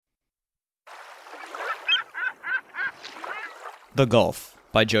The Gulf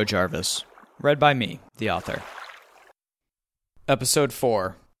by Joe Jarvis. Read by me, the author. Episode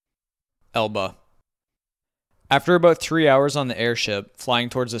 4. Elba. After about 3 hours on the airship, flying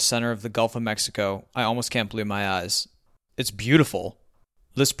towards the center of the Gulf of Mexico, I almost can't believe my eyes. It's beautiful.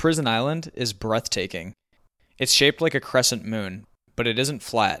 This prison island is breathtaking. It's shaped like a crescent moon, but it isn't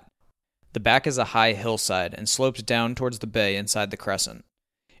flat. The back is a high hillside and slopes down towards the bay inside the crescent.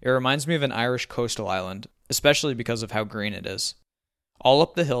 It reminds me of an Irish coastal island, especially because of how green it is. All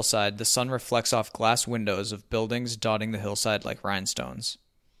up the hillside, the sun reflects off glass windows of buildings dotting the hillside like rhinestones.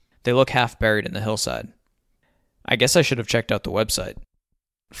 They look half buried in the hillside. I guess I should have checked out the website.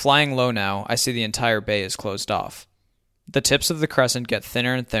 Flying low now, I see the entire bay is closed off. The tips of the crescent get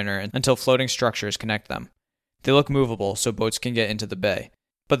thinner and thinner until floating structures connect them. They look movable so boats can get into the bay,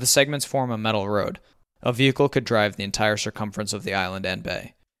 but the segments form a metal road. A vehicle could drive the entire circumference of the island and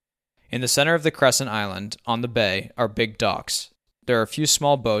bay. In the center of the crescent island, on the bay, are big docks. There are a few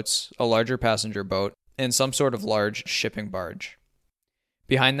small boats, a larger passenger boat, and some sort of large shipping barge.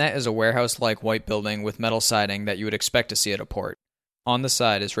 Behind that is a warehouse-like white building with metal siding that you would expect to see at a port. On the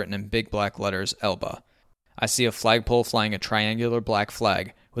side is written in big black letters, Elba. I see a flagpole flying a triangular black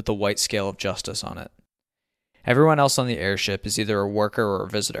flag with the white scale of justice on it. Everyone else on the airship is either a worker or a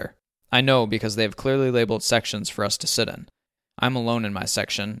visitor. I know because they have clearly labeled sections for us to sit in. I'm alone in my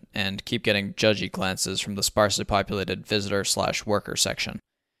section, and keep getting judgy glances from the sparsely populated visitor/worker section.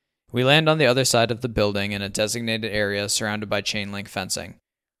 We land on the other side of the building in a designated area surrounded by chain-link fencing.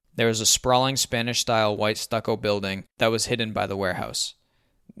 There is a sprawling Spanish-style white stucco building that was hidden by the warehouse.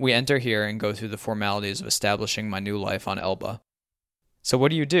 We enter here and go through the formalities of establishing my new life on Elba. So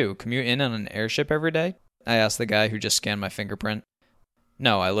what do? Commute in on an airship every day? I ask the guy who just scanned my fingerprint.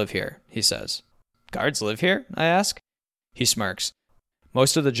 No, I live here, he says. Guards live here? I ask. He smirks.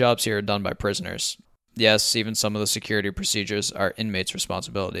 Most of the jobs here are done by prisoners. Yes, even some of the security procedures are inmates'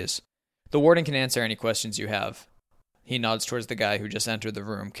 responsibilities. The warden can answer any questions you have. He nods towards the guy who just entered the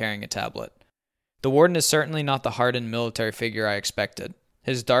room carrying a tablet. The warden is certainly not the hardened military figure I expected.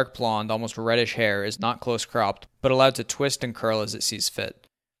 His dark blonde, almost reddish hair is not close cropped, but allowed to twist and curl as it sees fit.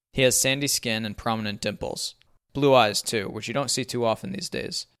 He has sandy skin and prominent dimples. Blue eyes, too, which you don't see too often these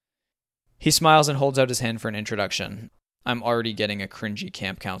days. He smiles and holds out his hand for an introduction. I'm already getting a cringy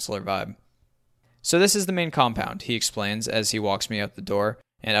camp counselor vibe. So this is the main compound, he explains as he walks me out the door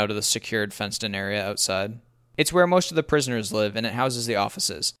and out of the secured fenced-in area outside. It's where most of the prisoners live, and it houses the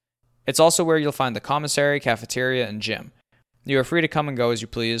offices. It's also where you'll find the commissary, cafeteria, and gym. You are free to come and go as you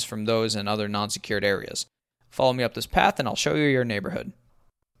please from those and other non-secured areas. Follow me up this path and I'll show you your neighborhood.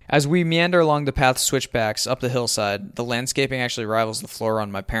 As we meander along the path's switchbacks up the hillside, the landscaping actually rivals the floor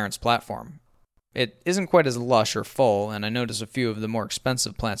on my parents' platform. It isn't quite as lush or full, and I notice a few of the more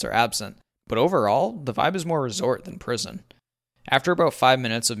expensive plants are absent, but overall, the vibe is more resort than prison. After about 5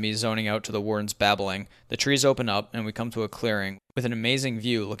 minutes of me zoning out to the warden's babbling, the trees open up and we come to a clearing with an amazing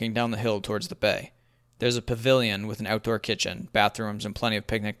view looking down the hill towards the bay. There's a pavilion with an outdoor kitchen, bathrooms, and plenty of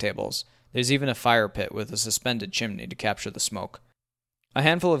picnic tables. There's even a fire pit with a suspended chimney to capture the smoke. A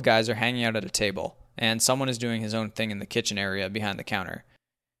handful of guys are hanging out at a table, and someone is doing his own thing in the kitchen area behind the counter.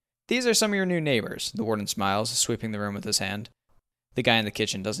 These are some of your new neighbors, the warden smiles, sweeping the room with his hand. The guy in the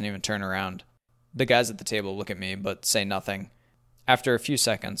kitchen doesn't even turn around. The guys at the table look at me, but say nothing. After a few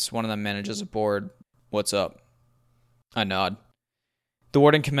seconds, one of them manages a bored, "What's up?" I nod. The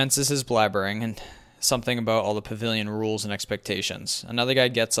warden commences his blabbering, and something about all the pavilion rules and expectations. Another guy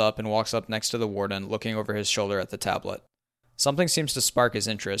gets up and walks up next to the warden, looking over his shoulder at the tablet. Something seems to spark his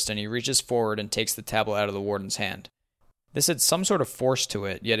interest, and he reaches forward and takes the tablet out of the warden's hand. This had some sort of force to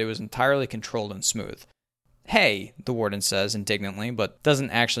it, yet it was entirely controlled and smooth. "Hey," the warden says indignantly, but doesn't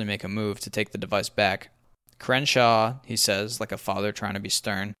actually make a move to take the device back. "Crenshaw," he says, like a father trying to be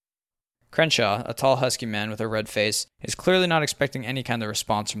stern. Crenshaw, a tall husky man with a red face, is clearly not expecting any kind of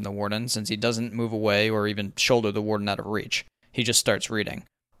response from the warden since he doesn't move away or even shoulder the warden out of reach. He just starts reading.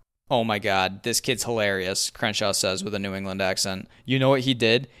 "Oh my god, this kid's hilarious," Crenshaw says with a New England accent. "You know what he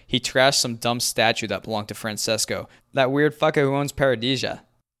did? He trashed some dumb statue that belonged to Francesco, that weird fucker who owns Paradisia."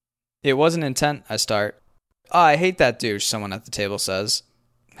 "It wasn't intent," I start. "Oh, I hate that douche," someone at the table says.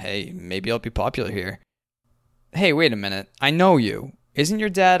 "Hey, maybe I'll be popular here." "Hey, wait a minute. I know you. Isn't your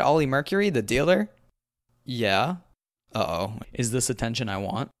dad Ollie Mercury, the dealer?" "Yeah." Uh-oh. Is this attention I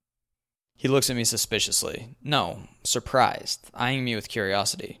want? He looks at me suspiciously. No, surprised, eyeing me with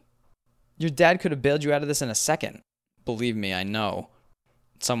curiosity. "Your dad could have bailed you out of this in a second." "Believe me, I know."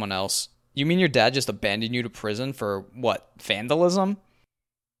 Someone else. "You mean your dad just abandoned you to prison for, what, vandalism?"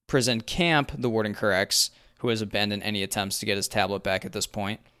 "Prison camp," the warden corrects, who has abandoned any attempts to get his tablet back at this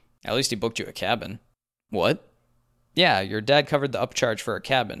point. "At least he booked you a cabin." "What?" Yeah, your dad covered the upcharge for a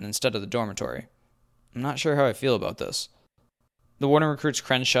cabin instead of the dormitory. I'm not sure how I feel about this. The warden recruits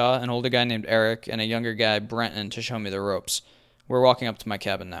Crenshaw, an older guy named Eric, and a younger guy, Brenton, to show me the ropes. We're walking up to my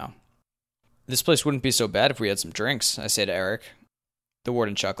cabin now. This place wouldn't be so bad if we had some drinks, I say to Eric. The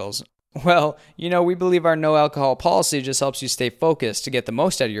warden chuckles. Well, we believe our no alcohol policy just helps you stay focused to get the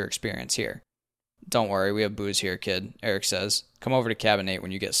most out of your experience here. Don't worry, we have booze here, kid, Eric says. Come over to cabin 8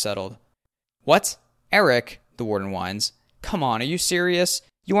 when you get settled. What? Eric, the warden whines. Come on, are you serious?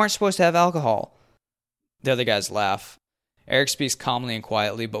 You aren't supposed to have alcohol. The other guys laugh. Eric speaks calmly and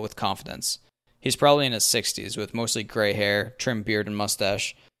quietly, but with confidence. He's probably in his 60s, with mostly gray hair, trimmed beard, and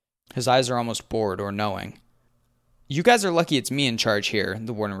mustache. His eyes are almost bored or knowing. You guys are lucky it's me in charge here,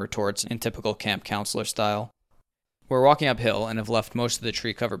 the warden retorts in typical camp counselor style. We're walking uphill and have left most of the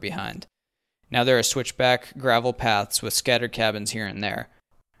tree cover behind. Now there are switchback, gravel paths with scattered cabins here and there.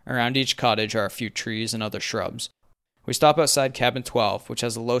 Around each cottage are a few trees and other shrubs. We stop outside cabin 12, which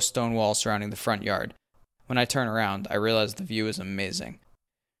has a low stone wall surrounding the front yard. When I turn around, I realize the view is amazing.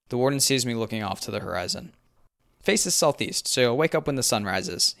 The warden sees me looking off to the horizon. Faces southeast, so you'll wake up when the sun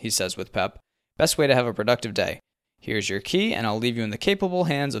rises, he says with pep. Best way to have a productive day. Here's your key, and I'll leave you in the capable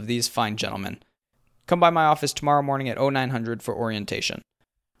hands of these fine gentlemen. Come by my office tomorrow morning at 0900 for orientation.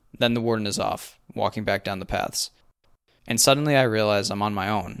 Then the warden is off, walking back down the paths. And suddenly I realize I'm on my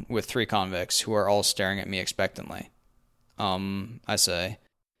own, with 3 convicts, who are all staring at me expectantly. I say.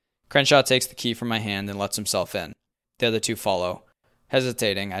 Crenshaw takes the key from my hand and lets himself in. The other 2 follow.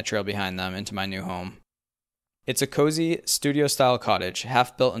 Hesitating, I trail behind them into my new home. It's a cozy, studio-style cottage,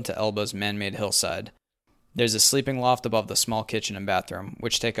 half built into Elba's man-made hillside. There's a sleeping loft above the small kitchen and bathroom,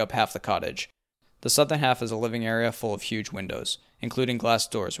 which take up half the cottage. The southern half is a living area full of huge windows, including glass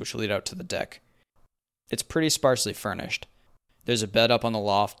doors which lead out to the deck. It's pretty sparsely furnished. There's a bed up on the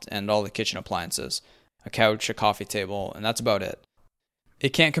loft and all the kitchen appliances, a couch, a coffee table, and that's about it. It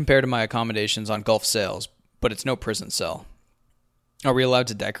can't compare to my accommodations on Gulf Sails, but it's no prison cell. Are we allowed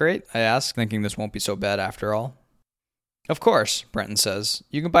to decorate? I ask, thinking this won't be so bad after all. Of course, Brenton says.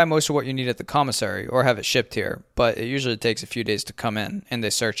 You can buy most of what you need at the commissary or have it shipped here, but it usually takes a few days to come in, and they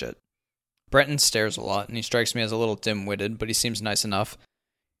search it. Brenton stares a lot, and he strikes me as a little dim-witted, but he seems nice enough.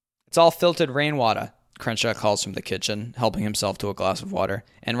 It's all filtered rainwater, Crenshaw calls from the kitchen, helping himself to a glass of water,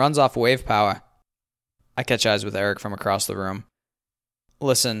 and runs off wave power. I catch eyes with Eric from across the room.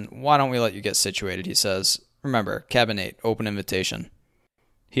 Listen, why don't we let you get situated, he says. Remember, cabin 8, open invitation.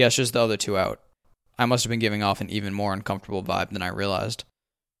 He ushers the other 2 out. I must have been giving off an even more uncomfortable vibe than I realized.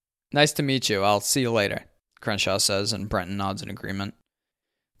 Nice to meet you. I'll see you later, Crenshaw says, and Brenton nods in agreement.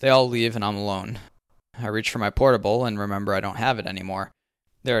 They all leave, and I'm alone. I reach for my portable and remember I don't have it anymore.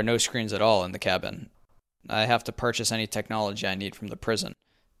 There are no screens at all in the cabin. I have to purchase any technology I need from the prison,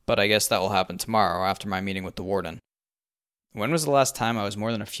 but I guess that will happen tomorrow after my meeting with the warden. When was the last time I was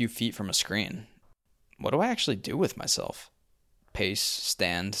more than a few feet from a screen? What do I actually do with myself? Pace,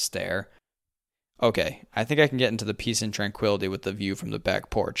 stand, stare. Okay, I think I can get into the peace and tranquility with the view from the back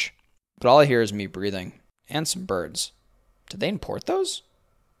porch. But all I hear is me breathing, and some birds. Did they import those?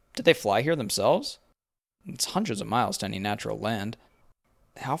 Did they fly here themselves? It's hundreds of miles to any natural land.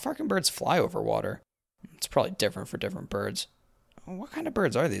 How far can birds fly over water? It's probably different for different birds. What kind of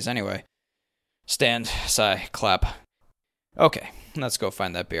birds are these anyway? Stand, sigh, clap. Okay, let's go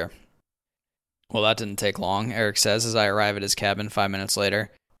find that beer. Well, that didn't take long, Eric says as I arrive at his cabin 5 minutes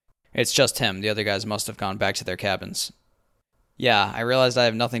later. It's just him. The other guys must have gone back to their cabins. Yeah, I realized I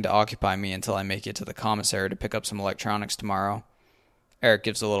have nothing to occupy me until I make it to the commissary to pick up some electronics tomorrow. Eric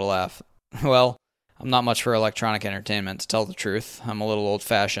gives a little laugh. Well, I'm not much for electronic entertainment, to tell the truth. I'm a little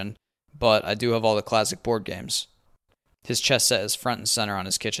old-fashioned, but I do have all the classic board games. His chess set is front and center on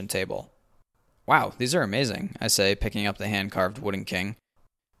his kitchen table. Wow, these are amazing, I say, picking up the hand-carved wooden king.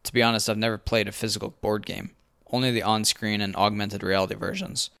 To be honest, I've never played a physical board game, only the on-screen and augmented reality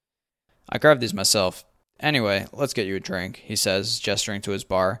versions. I carved these myself. Anyway, let's get you a drink, he says, gesturing to his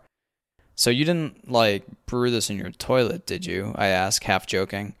bar. So you didn't, brew this in your toilet, did you? I ask, half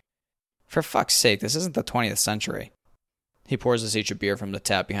joking. For fuck's sake, this isn't the 20th century. He pours us each a beer from the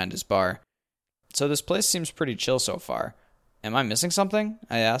tap behind his bar. So this place seems pretty chill so far. Am I missing something?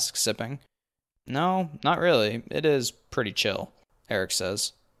 I ask, sipping. No, not really. It is pretty chill, Eric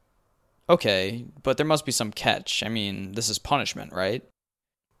says. Okay, but there must be some catch. I mean, this is punishment, right?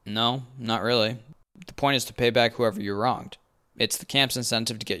 No, not really. The point is to pay back whoever you wronged. It's the camp's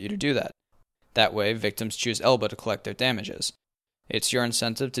incentive to get you to do that. That way, victims choose Elba to collect their damages. It's your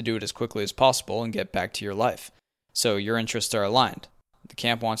incentive to do it as quickly as possible and get back to your life. So your interests are aligned. The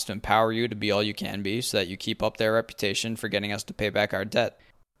camp wants to empower you to be all you can be so that you keep up their reputation for getting us to pay back our debt.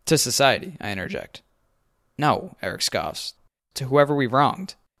 To society, I interject. No, Eric scoffs. To whoever we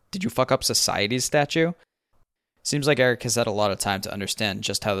wronged. Did you fuck up society's statue? Seems like Eric has had a lot of time to understand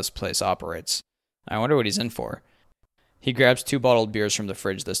just how this place operates. I wonder what he's in for. He grabs 2 bottled beers from the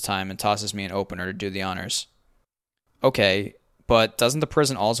fridge this time and tosses me an opener to do the honors. Okay, but doesn't the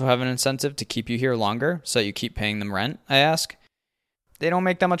prison also have an incentive to keep you here longer so that you keep paying them rent, I ask? They don't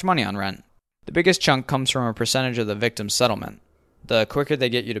make that much money on rent. The biggest chunk comes from a percentage of the victim's settlement. The quicker they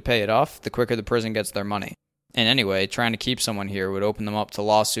get you to pay it off, the quicker the prison gets their money. And anyway, trying to keep someone here would open them up to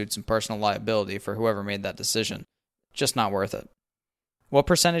lawsuits and personal liability for whoever made that decision. Just not worth it. What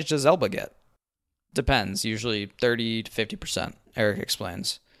percentage does Elba get? Depends, usually 30 to 50%, Eric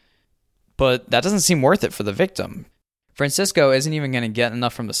explains. But that doesn't seem worth it for the victim. Francisco isn't even going to get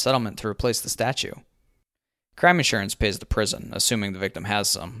enough from the settlement to replace the statue. Crime insurance pays the prison, assuming the victim has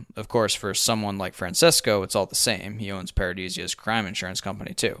some. Of course, for someone like Francisco, it's all the same. He owns Paradisia's crime insurance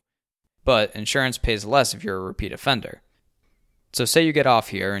company too. But insurance pays less if you're a repeat offender. So say you get off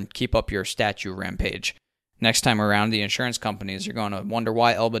here and keep up your statue rampage. Next time around, the insurance companies are going to wonder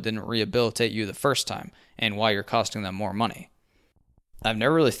why Elba didn't rehabilitate you the first time, and why you're costing them more money. I've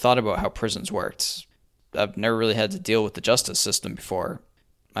never really thought about how prisons worked. I've never really had to deal with the justice system before.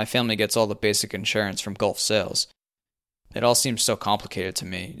 My family gets all the basic insurance from Gulf Sales. It all seems so complicated to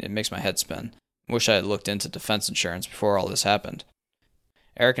me, it makes my head spin. Wish I had looked into defense insurance before all this happened.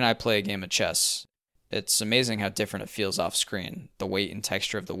 Eric and I play a game of chess. It's amazing how different it feels off screen, the weight and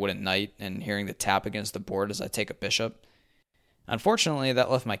texture of the wooden knight, and hearing the tap against the board as I take a bishop. Unfortunately,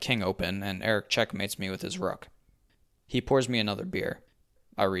 that left my king open, and Eric checkmates me with his rook. He pours me another beer.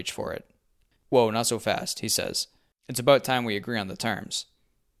 I reach for it. Whoa, not so fast, he says. It's about time we agree on the terms.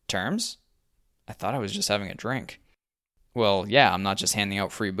 Terms? I thought I was just having a drink. Well, yeah, I'm not just handing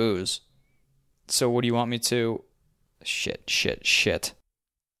out free booze. So what do you want me to... Shit.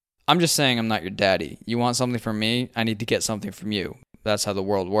 I'm just saying I'm not your daddy. You want something from me, I need to get something from you. That's how the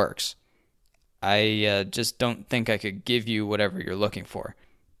world works. I just don't think I could give you whatever you're looking for.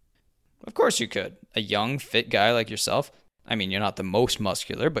 Of course you could. A young, fit guy like yourself. I mean, you're not the most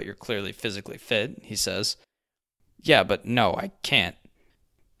muscular, but you're clearly physically fit, he says. Yeah, but no, I can't.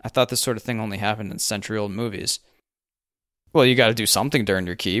 I thought this sort of thing only happened in century-old movies. Well, you gotta do something during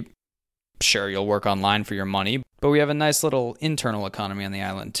your keep. Sure, you'll work online for your money, but we have a nice little internal economy on the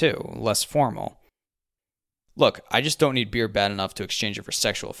island too, less formal. Look, I just don't need beer bad enough to exchange it for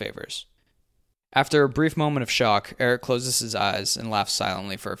sexual favors. After a brief moment of shock, Eric closes his eyes and laughs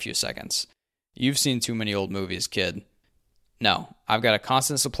silently for a few seconds. You've seen too many old movies, kid. No, I've got a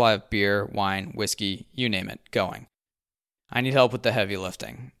constant supply of beer, wine, whiskey, you name it, going. I need help with the heavy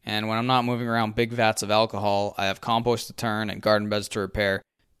lifting, and when I'm not moving around big vats of alcohol, I have compost to turn and garden beds to repair.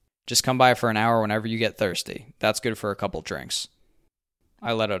 Just come by for an hour whenever you get thirsty. That's good for a couple drinks.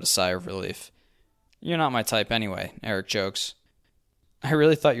 I let out a sigh of relief. You're not my type anyway, Eric jokes. I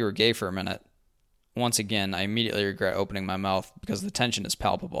really thought you were gay for a minute. Once again, I immediately regret opening my mouth because the tension is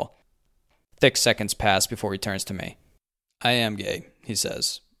palpable. Thick seconds pass before he turns to me. I am gay, he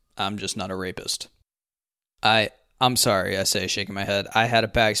says. I'm just not a rapist. I'm sorry, I say, shaking my head. I had a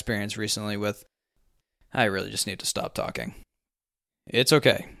bad experience recently with... I really just need to stop talking. It's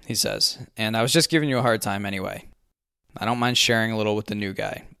okay, he says, and I was just giving you a hard time anyway. I don't mind sharing a little with the new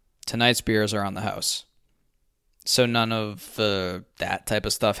guy. Tonight's beers are on the house. So none of that type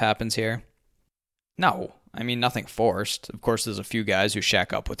of stuff happens here? No, I mean nothing forced. Of course there's a few guys who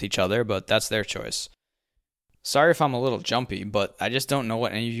shack up with each other, but that's their choice. Sorry if I'm a little jumpy, but I just don't know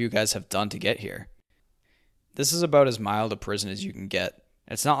what any of you guys have done to get here. This is about as mild a prison as you can get.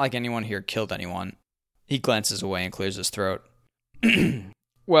 It's not like anyone here killed anyone. He glances away and clears his throat.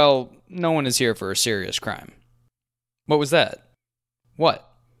 Well, no one is here for a serious crime. What was that?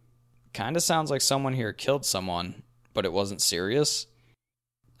 What? Kinda sounds like someone here killed someone, but it wasn't serious.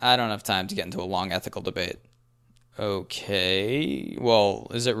 I don't have time to get into a long ethical debate. Okay, well,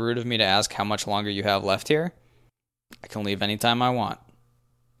 is it rude of me to ask how much longer you have left here? I can leave anytime I want.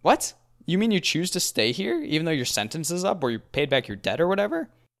 What? You mean you choose to stay here, even though your sentence is up, or you paid back your debt or whatever?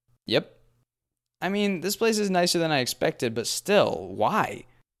 Yep. I mean, this place is nicer than I expected, but still, why?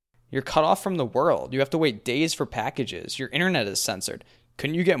 You're cut off from the world. You have to wait days for packages. Your internet is censored.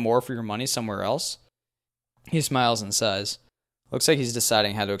 Couldn't you get more for your money somewhere else? He smiles and sighs. Looks like he's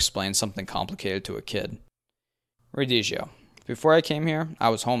deciding how to explain something complicated to a kid. Redigio, before I came here, I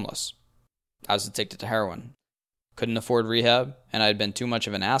was homeless. I was addicted to heroin. Couldn't afford rehab, and I had been too much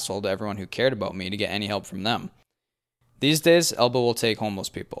of an asshole to everyone who cared about me to get any help from them. These days, Elba will take homeless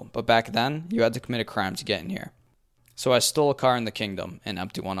people, but back then, you had to commit a crime to get in here. So I stole a car in the kingdom, an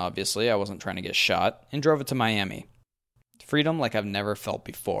empty one obviously, I wasn't trying to get shot, and drove it to Miami. Freedom like I've never felt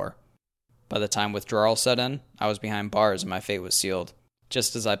before. By the time withdrawal set in, I was behind bars and my fate was sealed,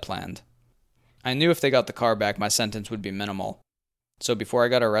 just as I planned. I knew if they got the car back, my sentence would be minimal. So before I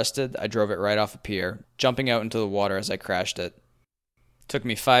got arrested, I drove it right off a pier, jumping out into the water as I crashed it. Took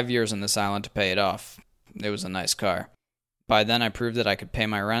me 5 years on this island to pay it off. It was a nice car. By then, I proved that I could pay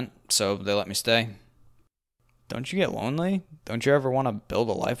my rent, so they let me stay. Don't you get lonely? Don't you ever want to build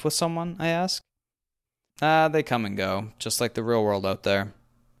a life with someone? I ask. They come and go, just like the real world out there.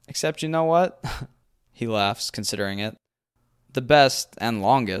 Except you know what? He laughs, considering it. The best and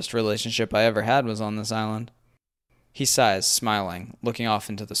longest relationship I ever had was on this island. He sighs, smiling, looking off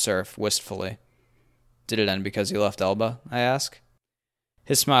into the surf, wistfully. Did it end because you left Elba? I ask.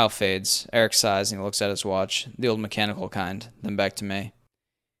 His smile fades. Eric sighs and he looks at his watch, the old mechanical kind, then back to me.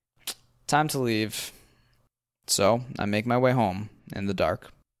 Time to leave. So, I make my way home, in the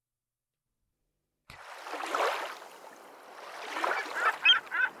dark.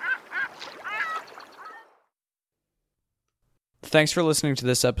 Thanks for listening to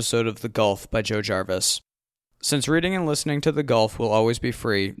this episode of The Gulf by Joe Jarvis. Since reading and listening to The Gulf will always be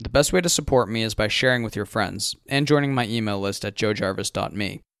free, the best way to support me is by sharing with your friends and joining my email list at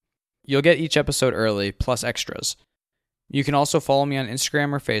joejarvis.me. You'll get each episode early, plus extras. You can also follow me on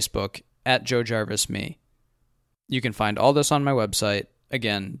Instagram or Facebook at joejarvisme. You can find all this on my website,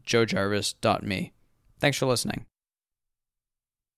 again, joejarvis.me. Thanks for listening.